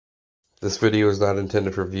This video is not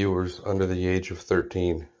intended for viewers under the age of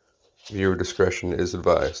 13. Viewer discretion is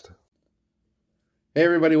advised. Hey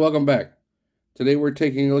everybody, welcome back. Today we're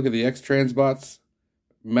taking a look at the Xtransbots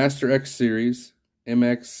Master X Series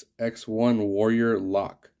MX X1 Warrior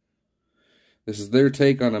Locke. This is their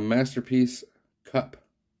take on a masterpiece cup.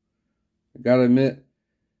 I gotta admit,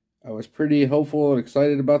 I was pretty hopeful and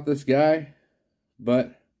excited about this guy,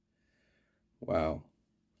 but wow,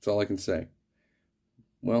 that's all I can say.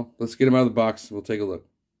 Well, let's get him out of the box and we'll take a look.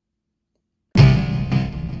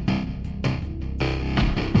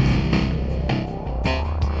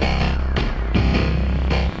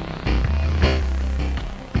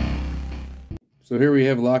 So here we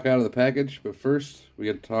have Locke out of the package, but first we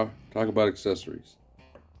got to talk about accessories.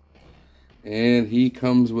 And he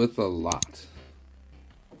comes with a lot.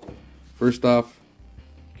 First off,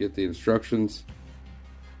 get the instructions.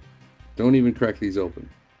 Don't even crack these open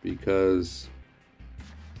because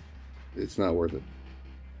it's not worth it.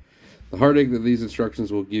 The heartache that these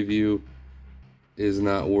instructions will give you is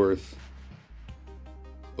not worth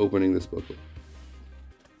opening this booklet.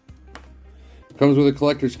 Comes with a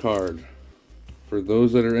collector's card. For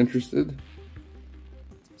those that are interested,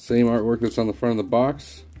 same artwork that's on the front of the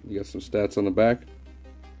box. You got some stats on the back.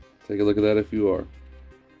 Take a look at that if you are.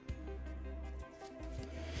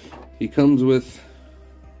 He comes with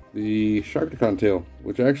the Sharkticon tail,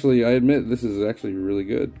 which actually, I admit, this is actually really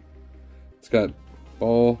good. It's got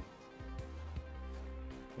ball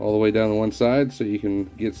all the way down the one side, so you can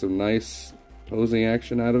get some nice posing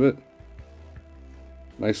action out of it.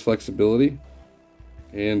 Nice flexibility.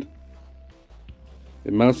 And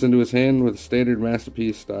it mounts into his hand with a standard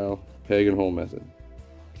masterpiece style peg and hole method.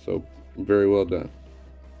 So, very well done.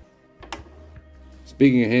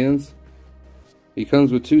 Speaking of hands, he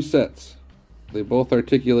comes with two sets. They both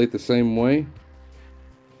articulate the same way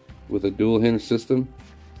with a dual hinge system.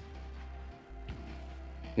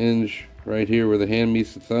 Hinge right here where the hand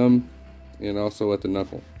meets the thumb and also at the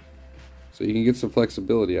knuckle. So you can get some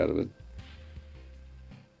flexibility out of it.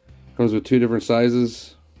 Comes with two different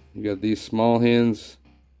sizes. You got these small hands,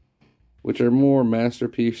 which are more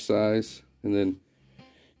masterpiece size, and then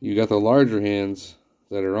you got the larger hands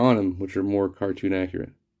that are on them, which are more cartoon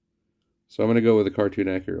accurate. So I'm going to go with the cartoon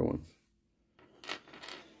accurate ones.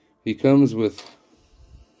 He comes with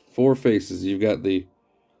four faces. You've got the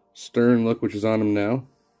stern look, which is on him now.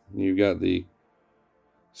 You've got the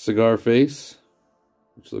cigar face,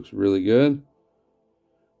 which looks really good.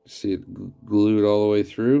 You see it glued all the way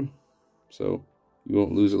through, so you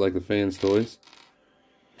won't lose it like the fans' toys.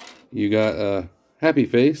 You got a happy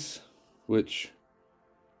face, which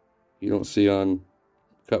you don't see on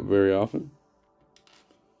cup very often.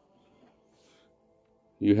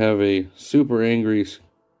 You have a super angry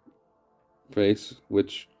face,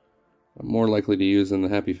 which I'm more likely to use than the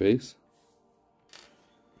happy face.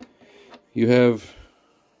 You have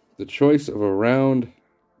the choice of a round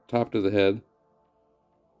top to the head,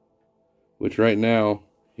 which right now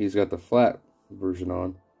he's got the flat version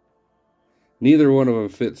on. Neither one of them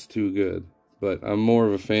fits too good, but I'm more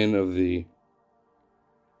of a fan of the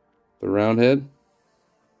round head.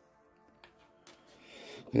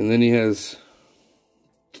 And then he has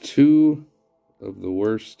two of the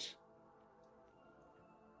worst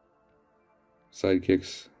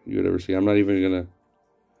sidekicks you would ever see. I'm not even gonna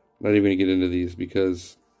get into these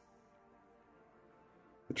because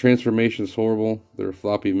the transformation is horrible. They're a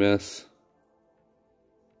floppy mess.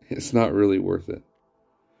 It's not really worth it.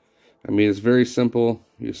 I mean, it's very simple.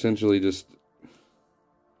 You essentially just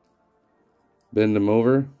bend them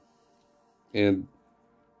over. And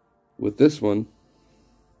with this one,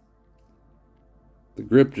 the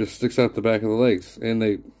grip just sticks out the back of the legs. And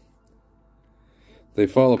they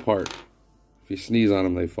fall apart. If you sneeze on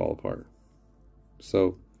them, they fall apart.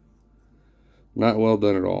 So, not well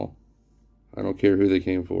done at all. I don't care who they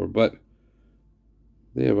came for. But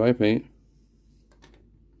they have eye paint.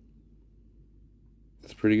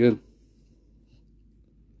 It's pretty good.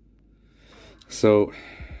 So,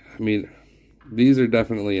 I mean, these are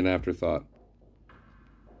definitely an afterthought.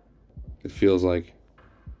 It feels like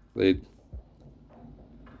they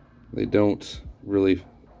don't really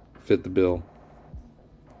fit the bill.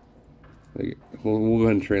 Like, we'll go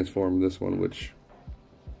ahead and transform this one, which,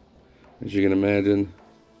 as you can imagine,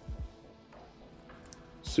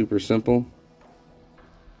 super simple.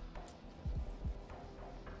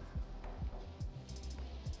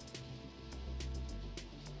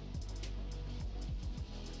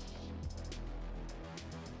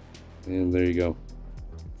 And there you go.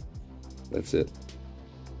 That's it.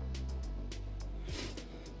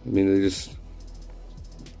 I mean, they just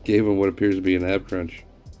gave him what appears to be an ab crunch.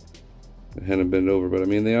 I hadn't bent over, but I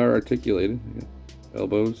mean, they are articulated.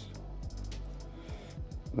 Elbows.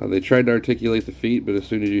 They tried to articulate the feet, but as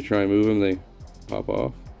soon as you try and move them, they pop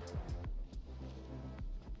off.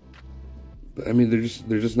 But I mean,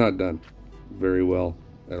 they're just not done very well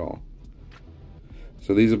at all.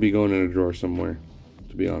 So these will be going in a drawer somewhere,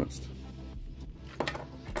 to be honest.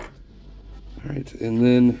 Alright, and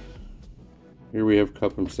then here we have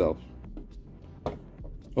Cup himself.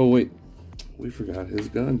 Oh wait, we forgot his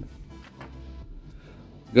gun.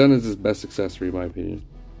 Gun is his best accessory in my opinion.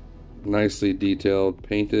 Nicely detailed,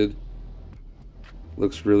 painted.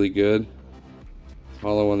 Looks really good.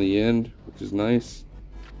 Hollow on the end, which is nice.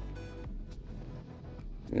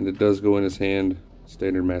 And it does go in his hand,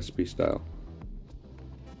 standard masterpiece style.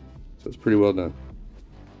 So it's pretty well done.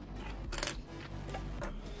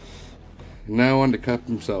 Now on to Cup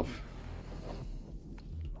himself.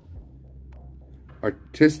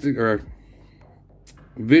 Artistic, or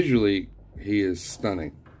visually, he is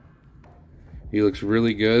stunning. He looks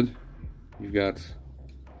really good. You've got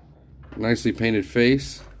a nicely painted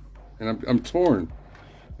face, and I'm torn.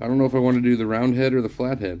 I don't know if I want to do the round head or the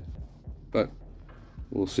flat head, but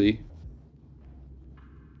we'll see.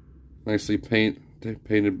 Nicely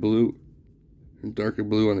painted blue and darker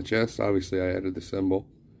blue on the chest. Obviously, I added the symbol.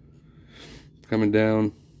 Coming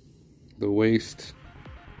down the waist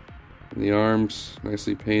and the arms,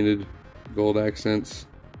 nicely painted gold accents.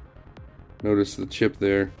 Notice the chip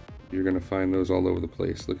there. You're gonna find those all over the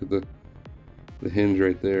place. Look at the hinge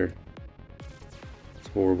right there. It's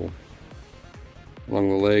horrible. Along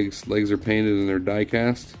the legs are painted and they're die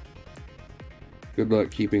cast. Good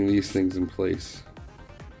luck keeping these things in place.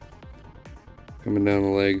 Coming down the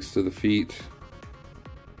legs to the feet.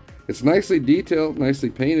 It's nicely detailed, nicely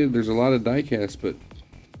painted. There's a lot of die cast, but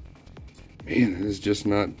man, it is just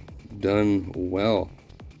not done well.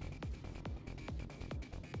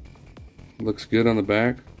 Looks good on the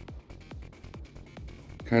back.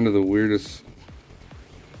 Kind of the weirdest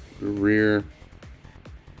rear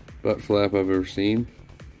butt flap I've ever seen.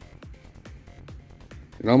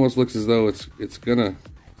 It almost looks as though it's gonna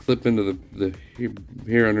clip into the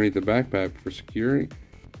here underneath the backpack for security.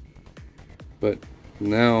 But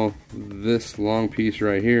now this long piece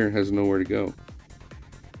right here has nowhere to go.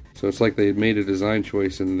 So it's like they made a design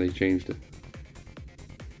choice and then they changed it.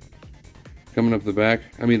 Coming up the back,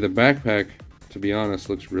 I mean the backpack, to be honest,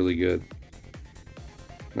 looks really good.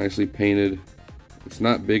 Nicely painted. It's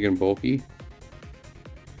not big and bulky.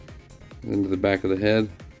 Into the back of the head.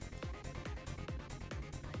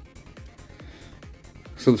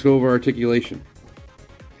 So let's go over articulation.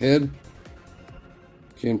 Head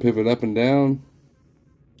can pivot up and down,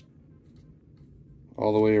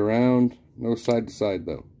 all the way around. No side to side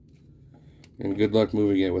though. And good luck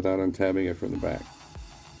moving it without untabbing it from the back.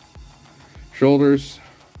 Shoulders,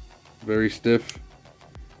 very stiff.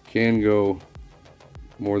 Can go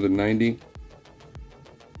more than 90.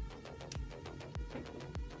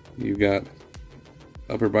 You've got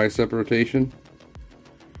upper bicep rotation,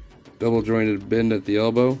 double jointed bend at the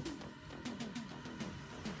elbow,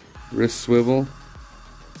 wrist swivel.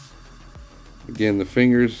 Again, the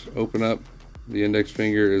fingers open up. The index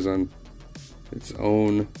finger is on its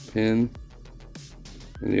own pin,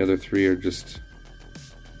 and the other three are just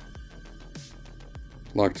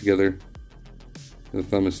locked together. The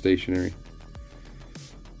thumb is stationary.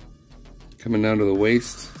 Coming down to the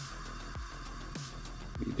waist,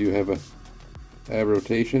 you do have a ab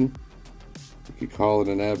rotation. You could call it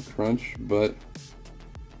an ab crunch, but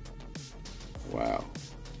wow.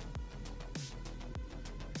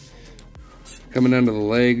 Coming down to the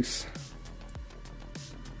legs,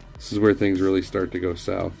 this is where things really start to go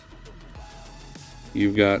south.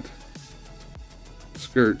 You've got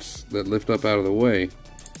skirts that lift up out of the way,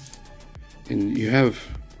 and you have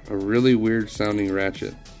a really weird sounding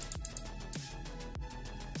ratchet.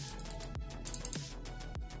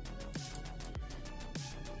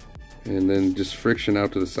 And then just friction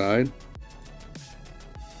out to the side.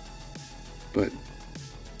 But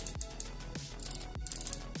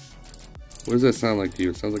what does that sound like to you?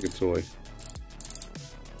 It sounds like a toy.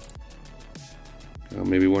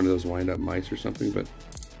 Maybe one of those wind-up mice or something, but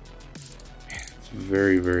it's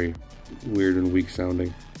very, very weird and weak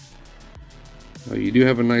sounding. You do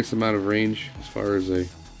have a nice amount of range as far as a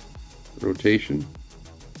rotation.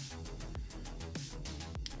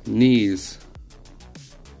 Knees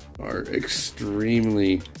are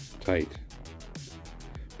extremely tight,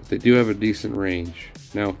 but they do have a decent range.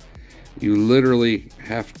 Now, you literally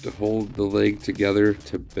have to hold the leg together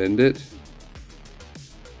to bend it.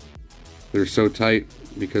 They're so tight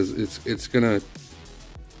because it's gonna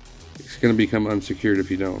become unsecured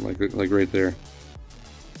if you don't, like right there.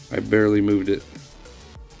 I barely moved it,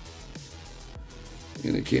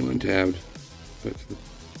 and it came untabbed. But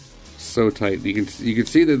so tight. You can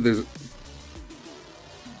see that there's.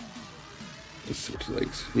 Just switch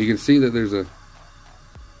legs. You can see that there's a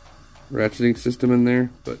ratcheting system in there,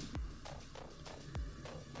 but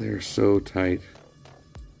they're so tight,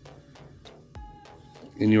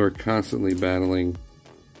 and you are constantly battling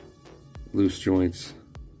loose joints.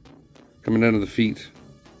 Coming down to the feet.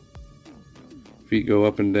 Feet go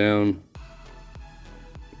up and down.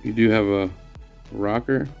 You do have a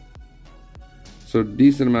rocker, so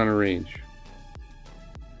decent amount of range.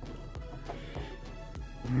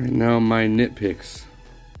 Alright, now my nitpicks.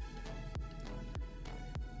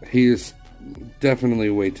 He is definitely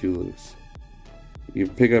way too loose. You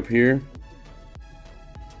pick up here,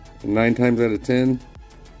 and 9 times out of 10,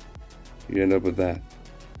 you end up with that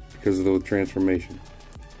because of the transformation.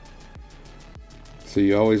 So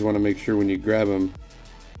you always want to make sure when you grab them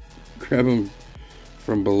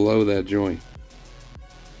from below that joint.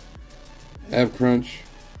 Ab crunch,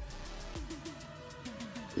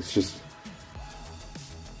 it's just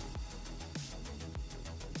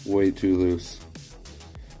way too loose.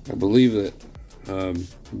 I believe that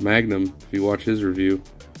Magnum, if you watch his review,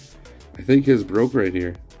 I think his broke right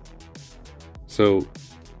here. So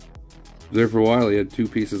there for a while he had 2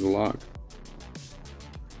 pieces of lock.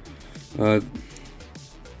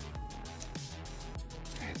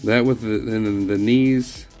 That with the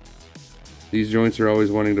knees, these joints are always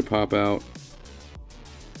wanting to pop out.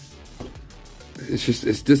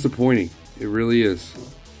 It's disappointing. It really is.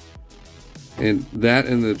 And that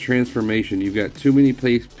and the transformation, you've got too many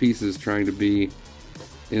pieces trying to be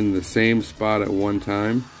in the same spot at one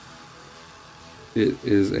time. It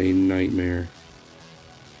is a nightmare.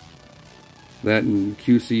 That and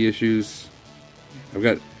QC issues. I've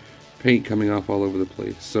got paint coming off all over the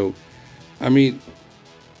place. So, I mean,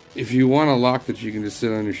 if you want a lock that you can just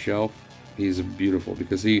sit on your shelf, he's beautiful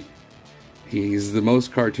because he's the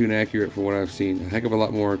most cartoon accurate for what I've seen. A heck of a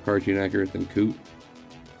lot more cartoon accurate than Coot.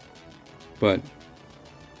 But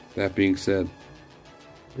that being said,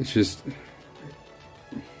 it's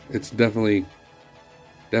definitely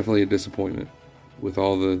a disappointment with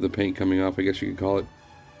all the paint coming off. I guess you could call it,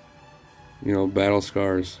 you know, battle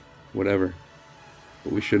scars, whatever.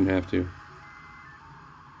 But we shouldn't have to.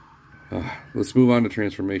 Let's move on to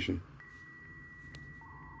transformation.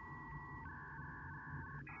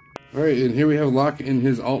 Alright, and here we have Locke in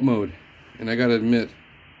his alt mode. And I gotta admit,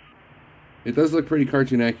 it does look pretty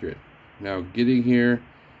cartoon accurate. Now, getting here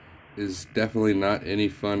is definitely not any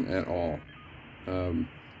fun at all.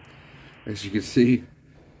 As you can see,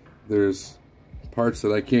 there's parts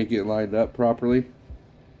that I can't get lined up properly.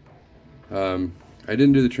 I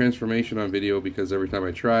didn't do the transformation on video because every time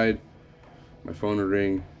I tried, my phone would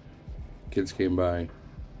ring, kids came by,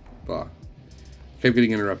 blah. Kept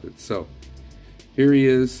getting interrupted. So, here he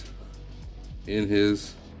is in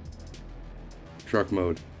his truck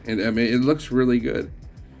mode. And I mean, it looks really good.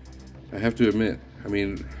 I have to admit. I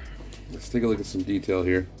mean, let's take a look at some detail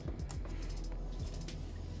here.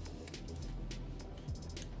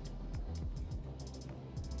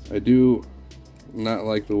 I do not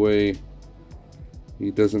like the way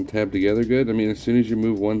he doesn't tab together good. I mean, as soon as you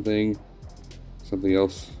move one thing, something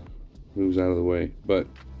else moves out of the way. But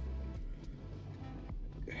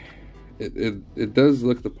it does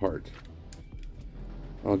look the part.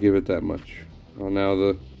 I'll give it that much. Oh, now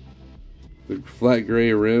the flat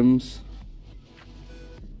gray rims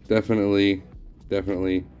definitely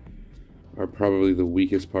are probably the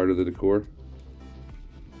weakest part of the decor.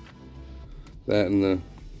 That and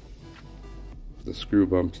the screw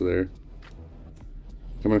bumps there.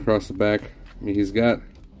 Coming across the back, I mean, he's got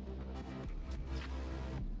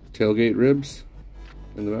tailgate ribs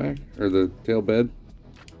in the back, or the tail bed,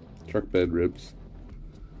 truck bed ribs.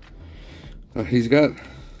 He's got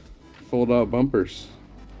fold-out bumpers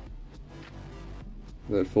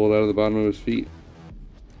that fold out of the bottom of his feet.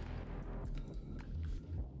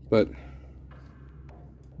 But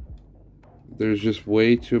there's just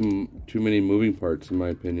way too many moving parts, in my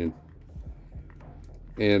opinion.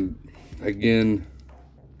 And again,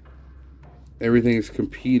 everything is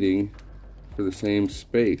competing for the same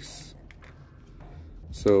space.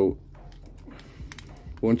 So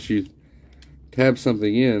once you tab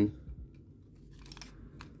something in,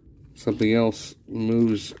 something else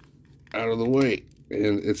moves out of the way,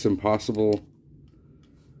 and it's impossible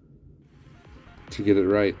to get it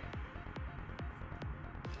right.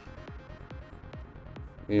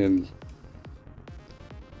 And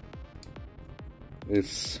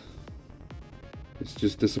it's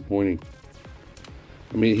just disappointing.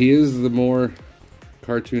 I mean, he is the more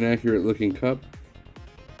cartoon accurate looking cup,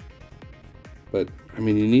 But, I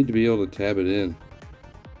mean, you need to be able to tab it in.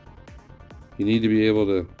 You need to be able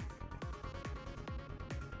to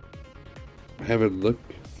have it look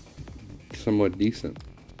somewhat decent.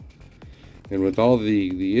 And with all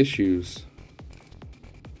the issues,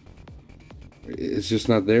 it's just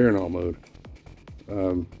not there in alt mode.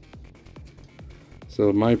 So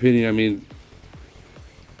in my opinion, I mean,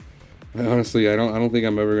 honestly, I don't think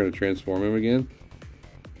I'm ever going to transform him again,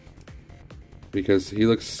 because he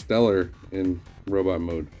looks stellar in robot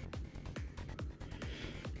mode.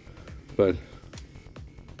 But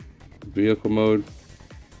vehicle mode,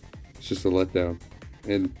 it's just a letdown,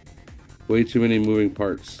 and way too many moving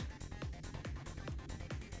parts.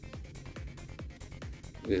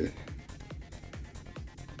 Yeah.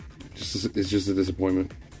 It's just a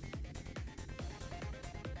disappointment.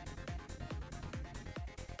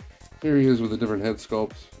 Here he is with the different head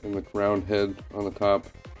sculpts and the round head on the top.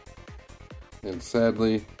 And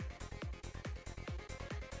sadly,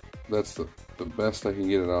 that's the best I can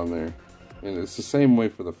get it on there. And it's the same way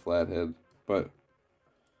for the flat head, but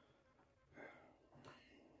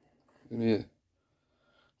yeah,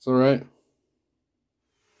 it's alright.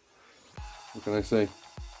 What can I say?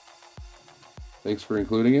 Thanks for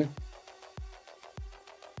including it.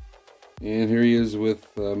 And here he is with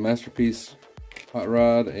Masterpiece Hot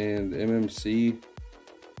Rod and MMC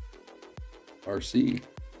RC.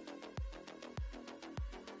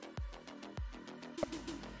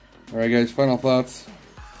 Alright guys, final thoughts.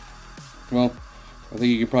 Well, I think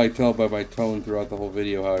you can probably tell by my tone throughout the whole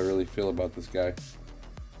video how I really feel about this guy.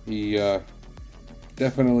 He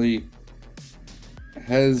definitely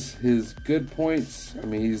has his good points. I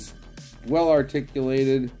mean, he's well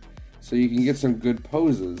articulated, so you can get some good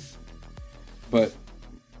poses. But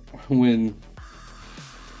when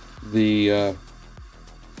the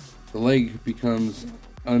leg becomes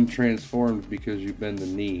untransformed because you bend the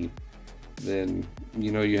knee, then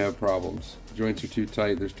you know you have problems. Joints are too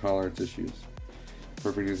tight, there's tolerance issues.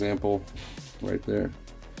 Perfect example right there.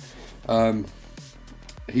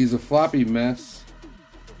 He's a floppy mess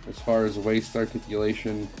as far as waist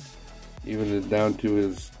articulation, even down to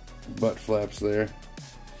his butt flaps there.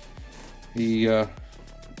 He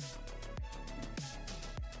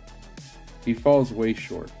falls way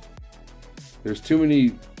short. There's too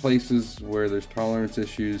many places where there's tolerance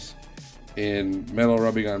issues, and metal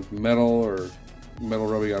rubbing on metal or metal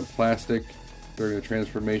rubbing on plastic during the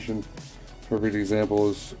transformation. Perfect example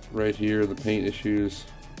is right here, the paint issues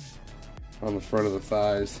on the front of the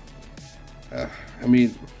thighs. I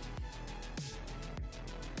mean,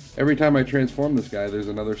 every time I transform this guy, there's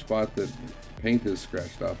another spot that paint is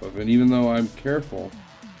scratched off of, and even though I'm careful,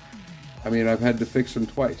 I mean, I've had to fix them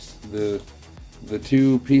twice. The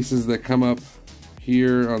two pieces that come up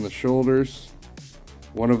here on the shoulders,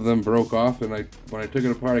 one of them broke off, and when I took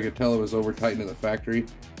it apart, I could tell it was over tightened at the factory.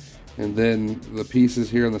 And then the pieces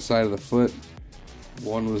here on the side of the foot,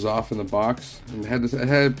 one was off in the box, and it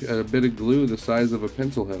had a bit of glue the size of a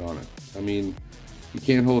pencil head on it. I mean, you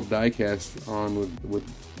can't hold die cast on with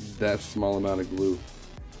that small amount of glue.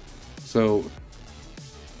 So,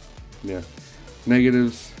 yeah.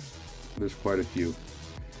 Negatives, there's quite a few.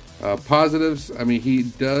 Positives, I mean, he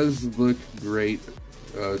does look great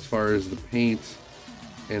as far as the paint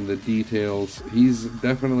and the details. He's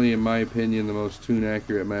definitely, in my opinion, the most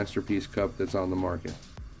tune-accurate Masterpiece Cup that's on the market.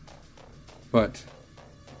 But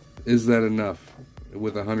is that enough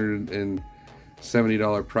with a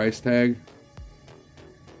 $170 price tag?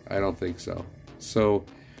 I don't think so. So,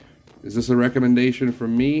 is this a recommendation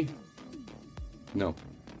from me? No.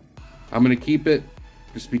 I'm going to keep it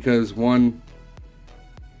just because, one,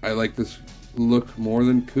 I like this look more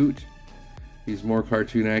than Coot. He's more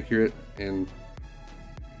cartoon accurate, and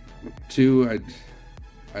two,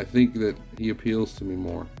 I think that he appeals to me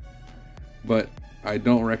more. But I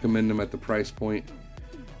don't recommend him at the price point.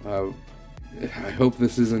 I hope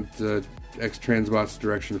this isn't Xtransbots'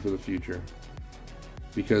 direction for the future.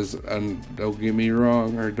 Because, don't get me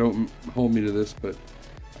wrong, or don't hold me to this, but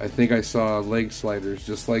I think I saw leg sliders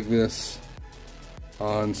just like this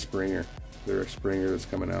on Springer. They're a Springer that's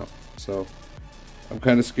coming out. So, I'm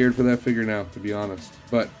kind of scared for that figure now, to be honest.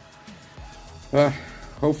 But,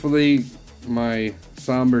 hopefully my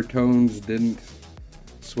somber tones didn't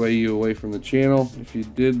sway you away from the channel. If you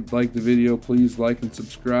did like the video, please like and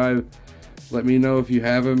subscribe. Let me know if you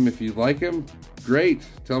have him. If you like him, great.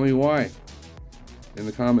 Tell me why in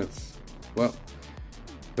the comments. Well,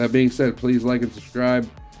 that being said, please like and subscribe.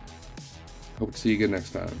 Hope to see you again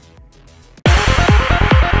next time.